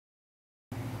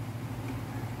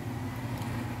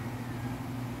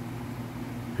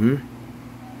I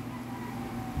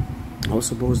was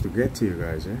supposed to get to you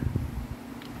guys, eh?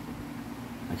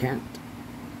 I can't.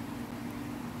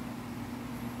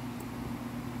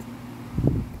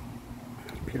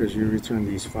 Peters, you return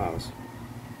these files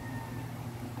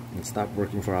and stop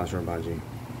working for Azerbaijan,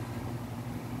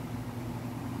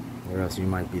 or else you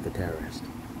might be the terrorist.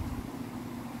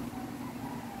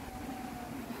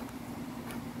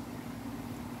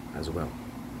 As well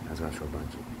as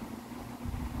Azerbaijan.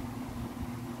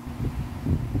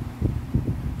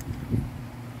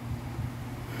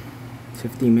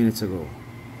 "15 minutes ago,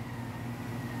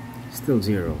 still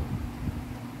 0.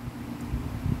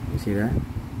 You see that?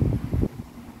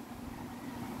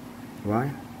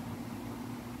 Why?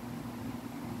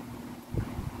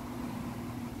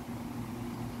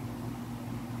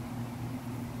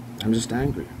 I'm just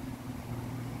angry.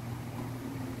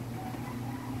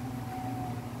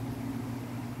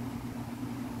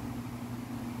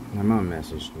 My mom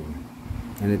messaged me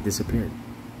and it disappeared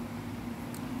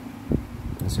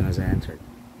as soon as I entered.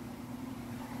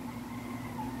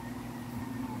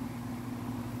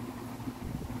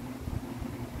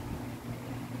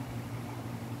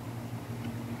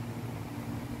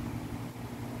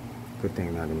 Good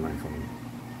thing not in my phone.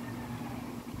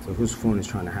 So whose phone is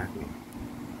trying to hack me?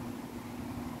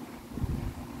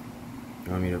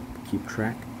 You want me to keep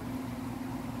track?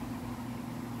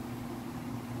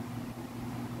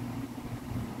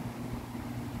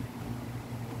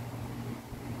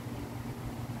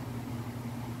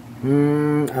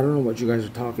 I don't know what you guys are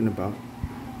talking about.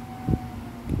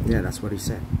 Yeah, that's what he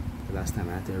said. The last time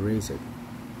I had to erase it.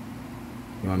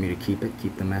 You want me to keep it?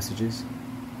 Keep the messages?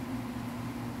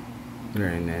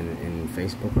 Where, in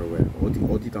Facebook or where?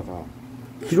 어디다가?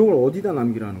 기록을 어디다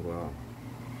남기라는 거야?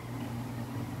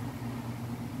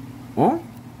 어?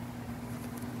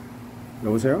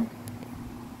 여보세요?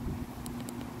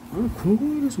 아니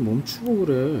 001에서 멈추고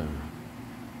그래.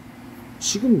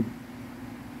 지금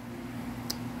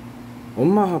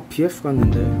엄마 BF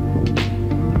갔는데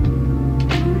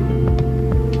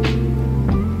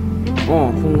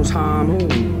 035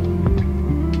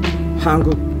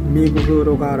 한국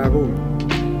미국으로 가라고.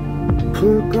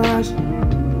 불까지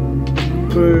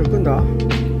불 끈다.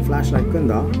 플래시라이트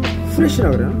끈다.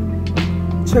 프레시라 그래나?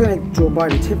 최근에 조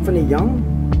바이든 티파니 양?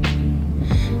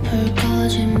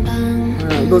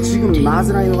 너 지금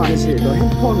마즈랑 이거 아니지? 너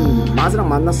핸드폰 마즈랑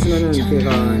만났으면은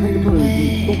걔가 핸드폰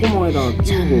똥구멍에다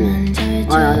끼우고.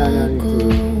 아니 그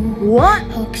What?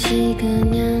 혹시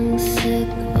그냥 쓱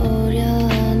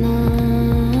오려나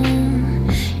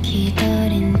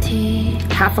기다린 뒤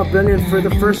 $500 million for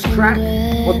the first track.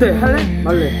 어때? 할래?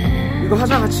 말래? 이거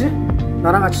하자 같이?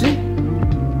 나랑 같이?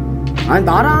 아니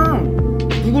나랑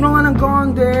누구랑 하는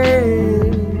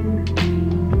건데.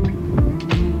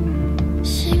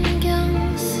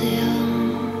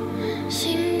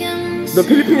 너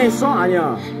필리핀에 있어?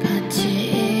 아니야.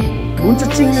 문자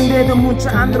찍는데도 문자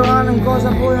안 들어가는 거자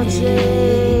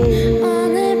보였지.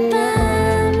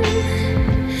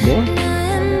 뭐?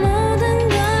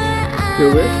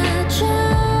 그 왜?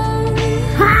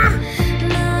 하!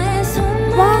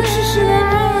 뻥치시네.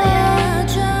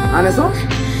 안에서?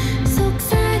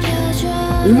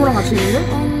 이모랑 같이 있는데?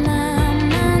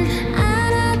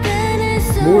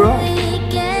 뭐야?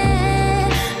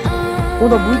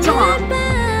 나 문자가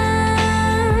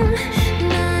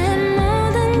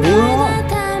뭐야?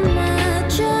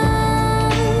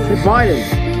 바이든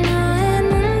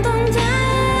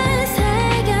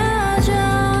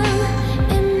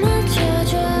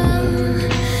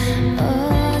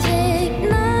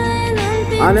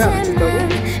아내랑 같이 있다고?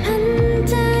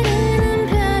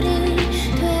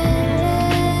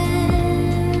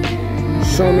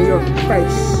 Show me your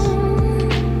face.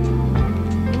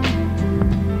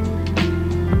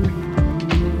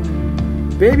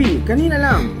 Baby, kanina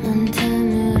lang.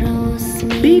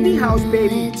 BB house,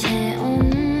 baby.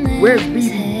 Where's BB?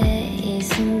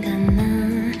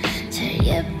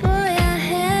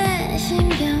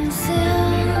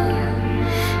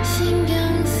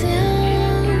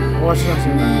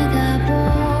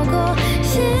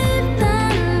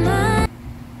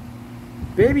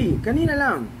 Baby, kanina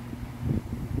lang.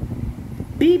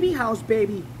 BB house,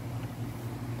 baby.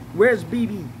 Where's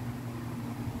BB?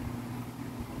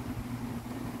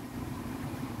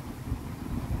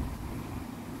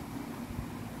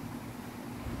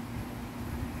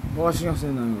 뭐가 신경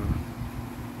쓰이는 거야?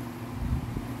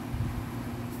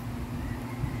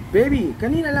 Baby,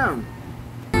 kanina lang.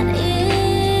 뭐가 신경 쓰이는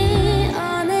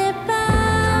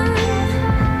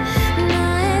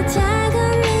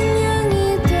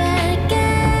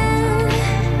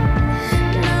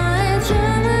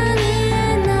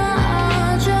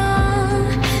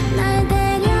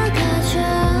거야?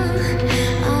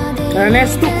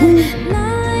 Ernesto Cool.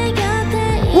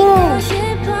 Whoa!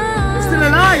 You're still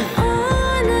alive!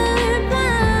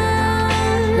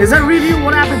 Is that really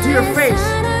what happened to your face?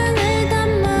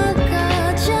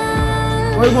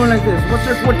 Why are you going like this?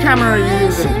 What camera are you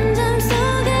using?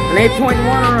 An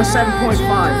 8.1 or a 7.5?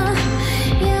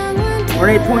 Or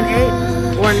an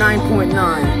 8.8 or a 9.9?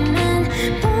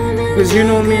 Because you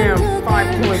know me, I'm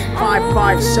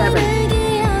 5.557.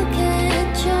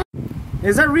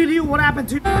 Is that really what happened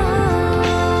to you?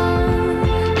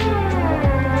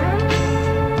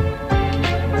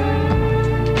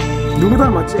 누구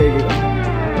닮았지, 애기가?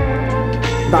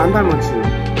 나 안 닮았지?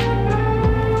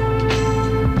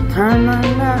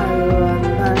 닮았나요,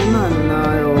 안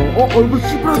닮았나요? 얼굴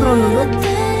찌푸라들었는데?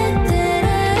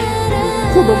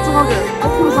 코 넓적하게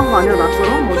거꾸로 산 거 아니야,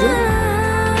 나처럼? 뭐지?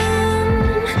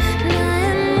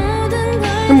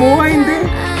 뭐가 있는데?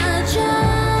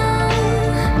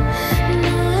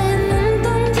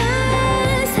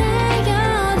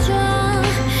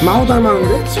 마오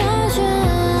닮았는데?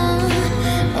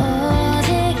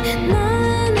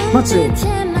 맞지?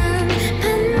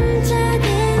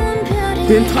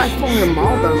 딘타이펑의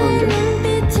마오 닮았는데?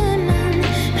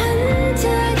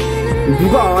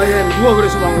 누가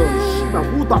그랬어 방금?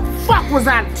 Who the fuck was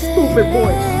that stupid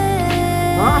boy?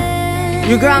 Huh?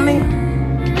 You got me?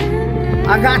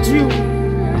 I got you.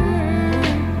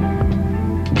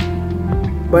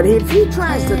 But if he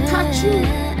tries to touch you,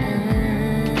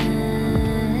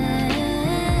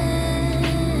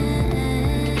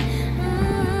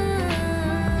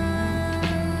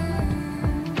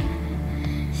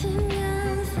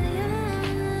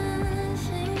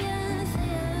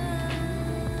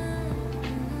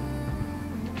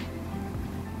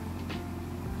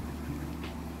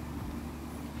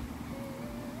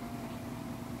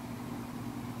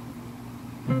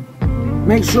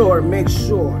 make sure.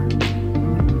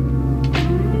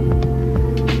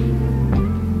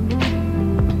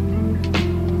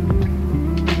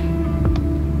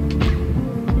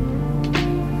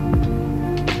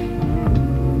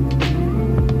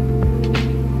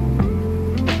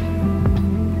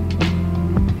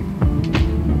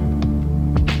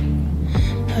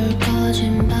 불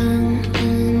꺼진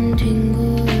방은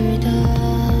뒹굴다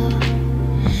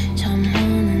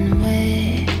잠하는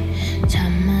왜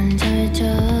잠만 잘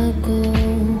자고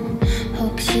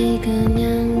혹시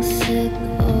그냥 쓱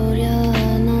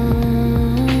오려나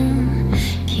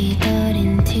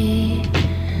기다린 티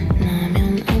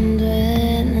나면 안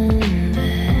되는데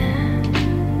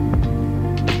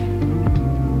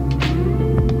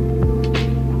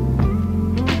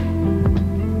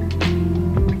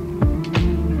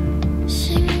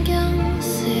신경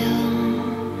쓰여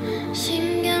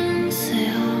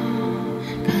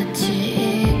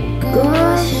같이 있고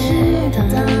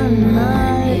싶단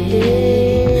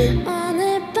말이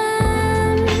오늘 밤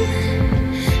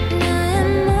나의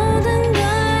모든 걸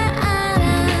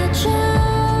알아줘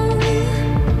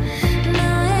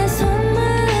너의 손을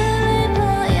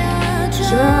보여줘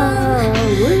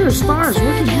Where are your stars?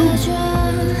 Where did you?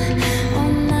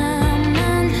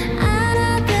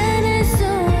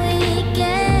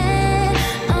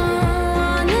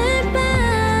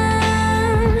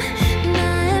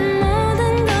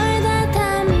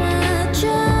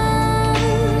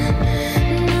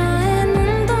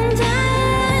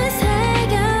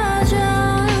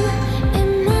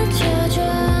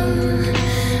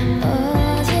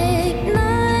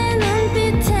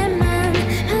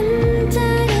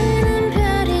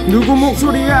 누구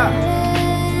목소리야?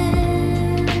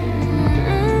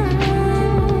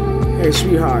 Hey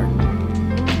sweetheart,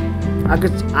 I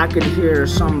could hear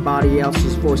somebody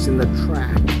else's voice in the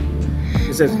track.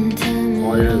 It says,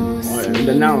 oh yeah, and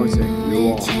then now it's like,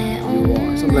 you are,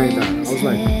 something like that. I was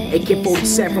like,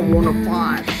 AK-47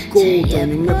 105,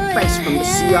 golden in your face from the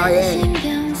CIA,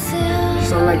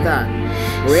 something like that.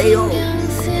 Rayo.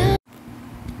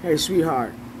 Hey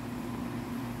sweetheart,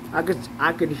 I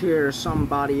could hear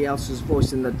somebody else's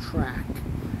voice in the track.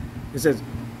 It says,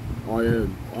 oh yeah,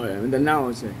 and then now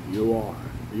it's like, you are,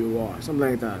 something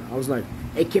like that. I was like,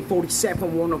 AK-47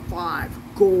 105,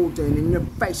 golden in your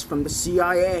face from the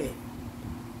CIA.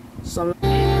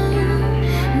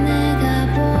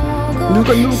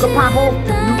 누가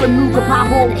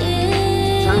바보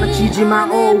장난치지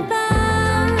마오.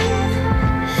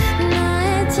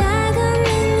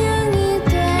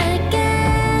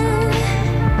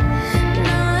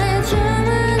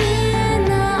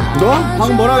 너?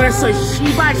 방금 뭐라 그랬어 이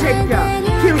씨발 새끼야.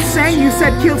 Kilsang? You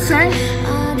said Kilsang?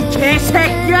 이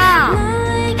개새끼야.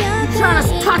 You trying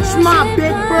to touch my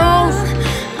big bros?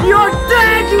 You're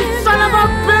dead, you son of a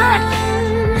bitch!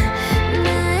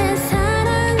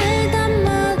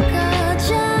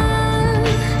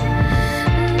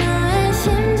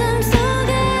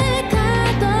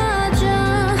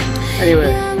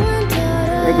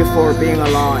 Thank you for being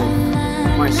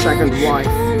alive, my second wife.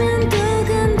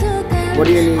 What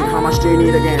do you need? How much do you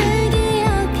need again?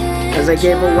 As I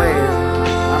gave away,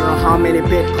 I don't know how many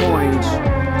bitcoins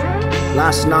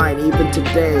last night, even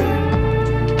today.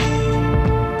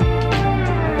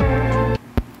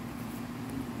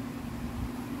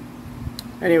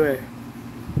 Anyway,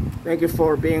 thank you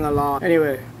for being alive.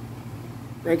 Anyway,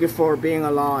 thank you for being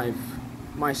alive,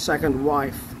 my second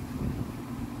wife.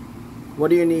 What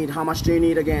do you need? How much do you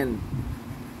need again?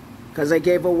 Because I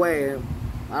gave away,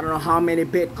 I don't know how many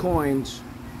bitcoins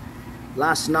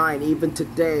last night, even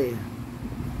today.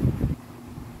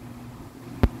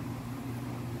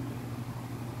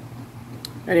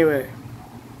 Anyway,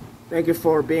 thank you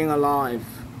for being alive,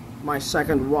 my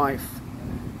second wife.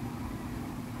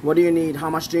 What do you need? How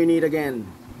much do you need again?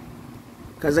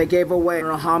 Because I gave away, I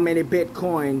don't know how many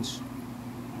bitcoins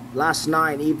last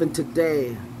night, even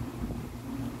today.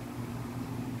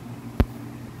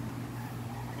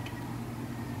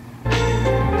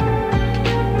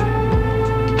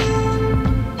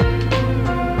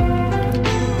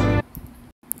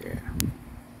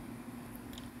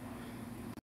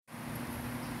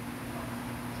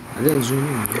 I didn't zoom in.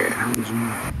 Yeah, I didn't zoom in.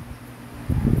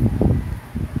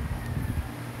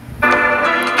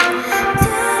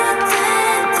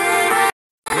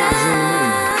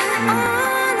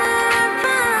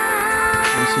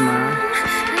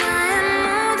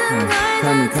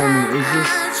 Tell me, is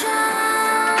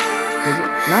it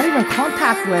not even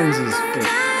contact lenses fit?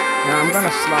 Now I'm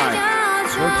gonna slide.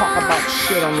 Don't talk about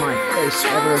shit on my face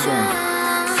ever again.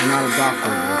 I'm not a doctor,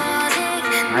 bro.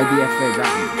 IDFA got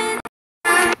me.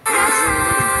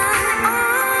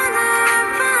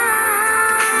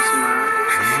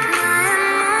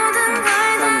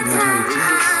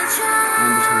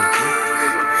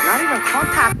 Not even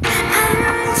contact.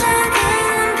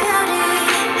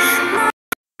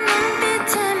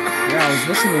 I was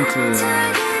listening to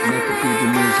Naked People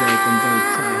music and they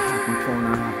try to hack my phone. I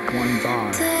have one bar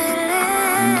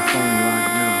on the phone right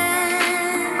now.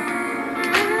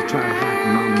 They try to hack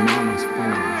my mama's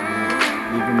phone,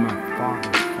 even my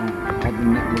father's phone. All the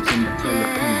networks in the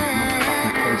Philippines.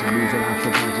 Motherfucking crazy loser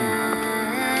after party.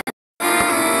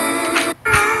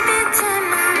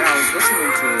 I was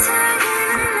listening to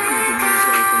Naked People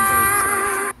music and they try.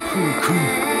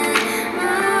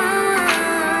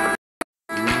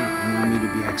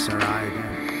 XRI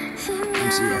again.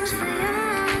 MC XRI.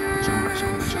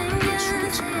 정말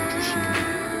예수께서 보여주시는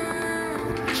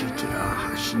불을 지지라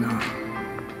하시나.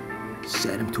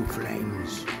 Set him to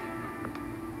flames.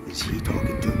 Is he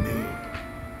talking to me?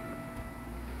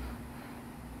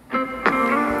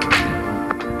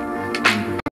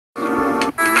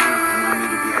 Allow me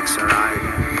to be XRI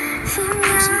again.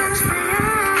 MC XRI.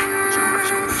 정말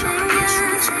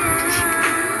예수께서 보여주시는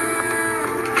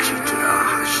불을 지지라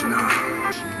하시나.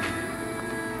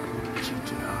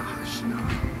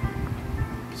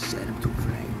 Set him to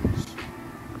flames.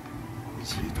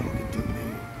 Is he talking to me?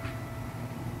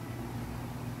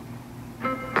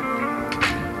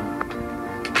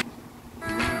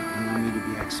 Allow me to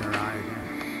be XRI again.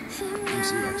 MC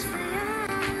XRI.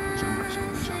 정말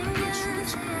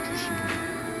예수께서 보여주시는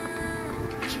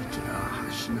불을 지지라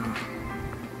하시나.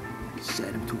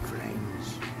 Set him to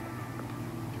flames.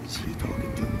 Is he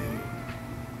talking to me?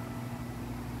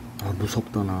 아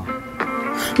무섭다 나.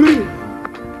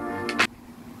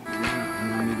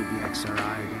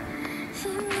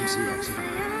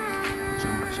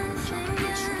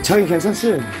 자기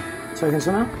괜찮지? 자기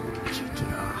괜찮아?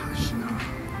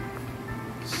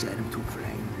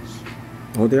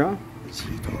 어디야?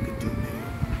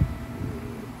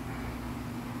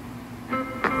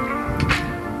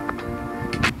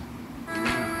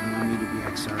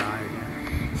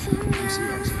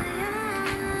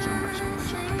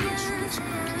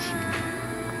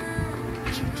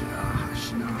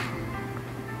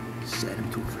 Set him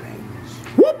to flames.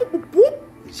 Whoop, whoop, whoop.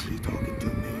 Is he talking to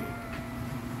me?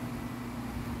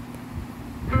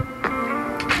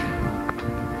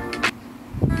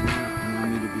 Allow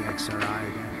me to be XRI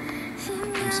again.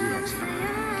 MC XRI.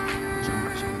 정말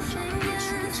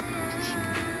예수께서 보여주시는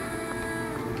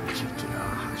불을 지지라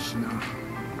하시나.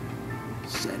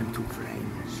 Set him to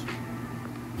flames.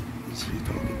 Is he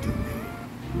talking to me?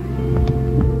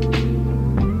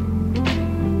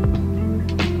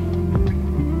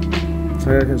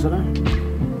 자기가 괜찮아?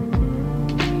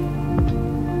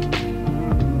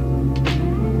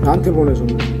 나한테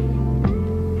보내줬네.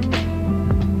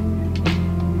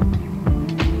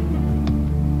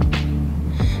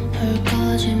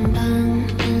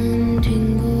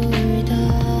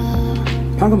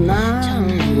 방금 나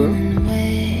뭐야?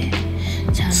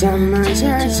 잠만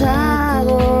잘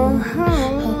자고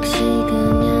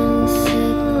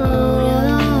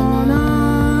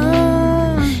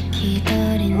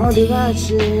어디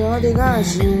가지 어디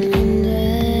가지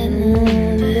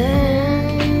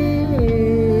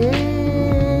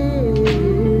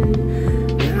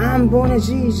안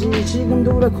보내지지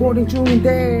지금도 레코딩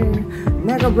중인데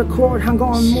내가 레코드한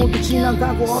건 모두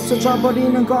지나가고 없어져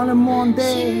버리는 거는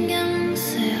뭔데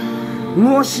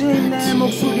무엇이 내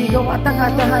목소리가 왔다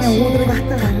갔다 하냐 오늘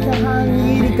갔다 갔다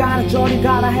하니 이리 가라 저리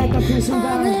가라 했던 그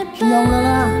순간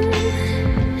기억나나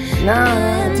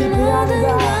나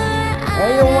DPR가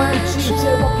AOMG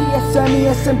제와 PSM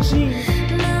ESMG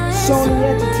Sony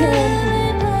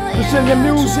Entertainment Brazilian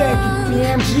Music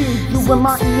BMG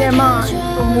UMI EMI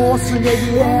또 무엇을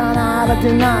얘기해야 하나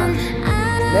알아듣나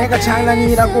내가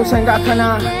장난이라고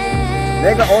생각하나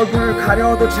내가 얼굴을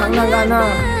가려도 장난가나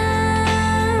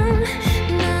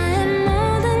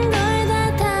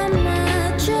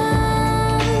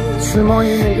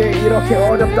숨어있는 게 이렇게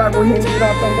어렵다고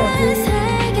힘들었던 거지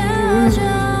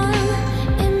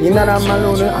이 나라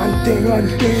말로는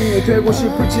안돼 되고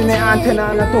싶을지 내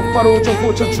안테나는 똑바로 좀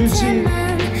고쳐주지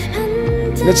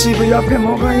내 집 옆에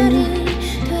뭐가 있니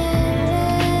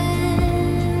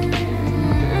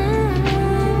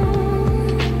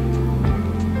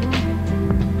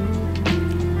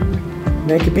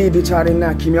맥비비 잘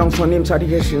있나 김영선님 자리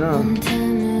계시나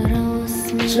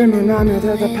질문하며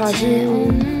대답하지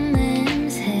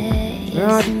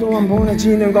아직도 안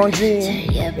보내지는 건지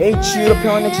HU로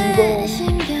편해지고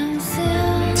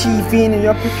TV는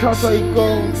옆에 켜져 있고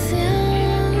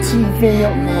TV는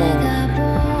옆에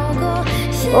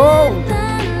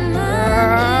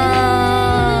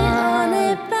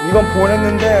이건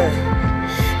보냈는데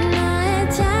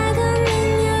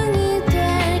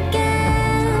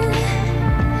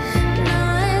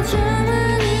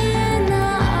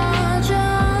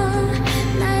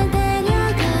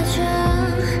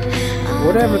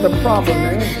Whatever the problem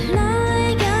is,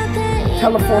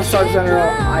 tell the 4-star general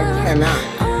I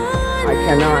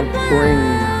cannot bring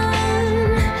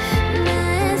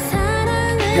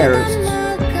terrorists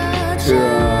to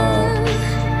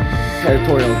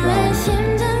territorial grounds,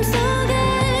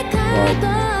 but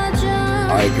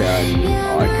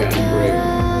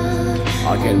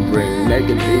I can bring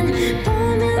naked babies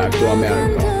back to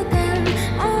America.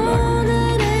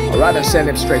 Like, I'd rather send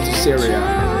them straight to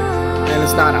Syria. And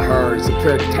it's not a her, it's a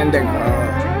pretending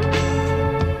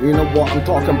her. You know what I'm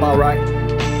talking about, right?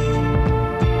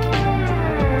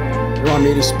 You want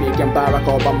me to speak in Barack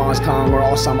Obama's tongue or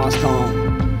Osama's tongue?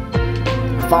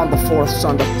 I found the 4th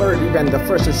son, the 3rd, even the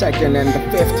 1st and 2nd and the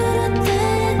 5th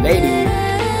lady.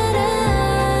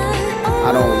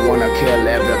 I don't wanna kill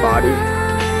everybody.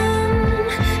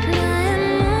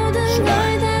 Should I?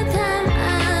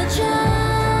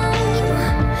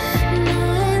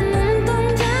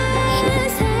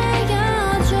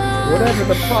 Whatever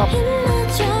the problem.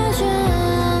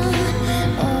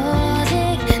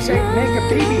 Save naked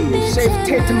baby, save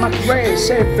Tate McRae,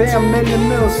 save Van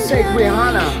Mills, save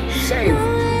Rihanna, save.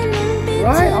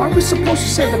 Right? Aren't we supposed to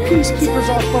save the peacekeepers'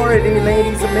 authority,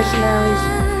 ladies and missionaries,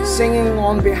 singing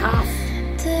on behalf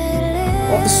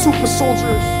of the super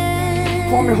soldiers?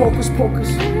 Call me hocus pocus,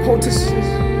 potuses,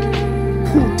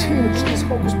 Putin, jeez,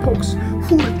 hocus pocus,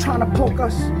 who are trying to poke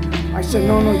us? I said,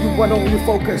 no, why don't you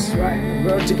focus, right?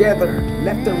 We're together,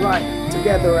 left and right,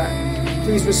 together, right?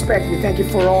 Please respect me, thank you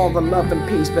for all the love and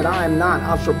peace, but I am not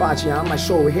Al-Shabachi. I might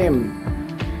show him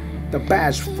the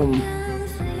badge from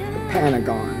the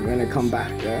Pentagon when I come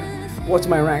back, yeah? What's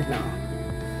my rank now?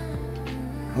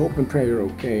 I hope and pray you're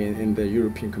okay in the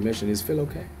European Commission. Is Phil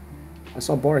okay? I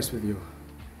saw Boris with you.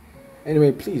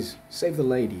 Anyway, please, save the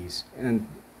ladies. And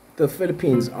the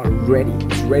Philippines are ready.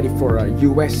 It's ready for a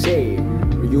USA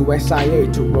or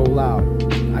USIA to roll out.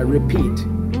 I repeat,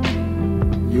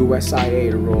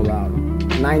 USIA to roll out.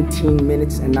 19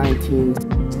 minutes and 19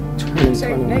 turns.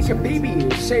 Save naked baby,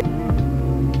 save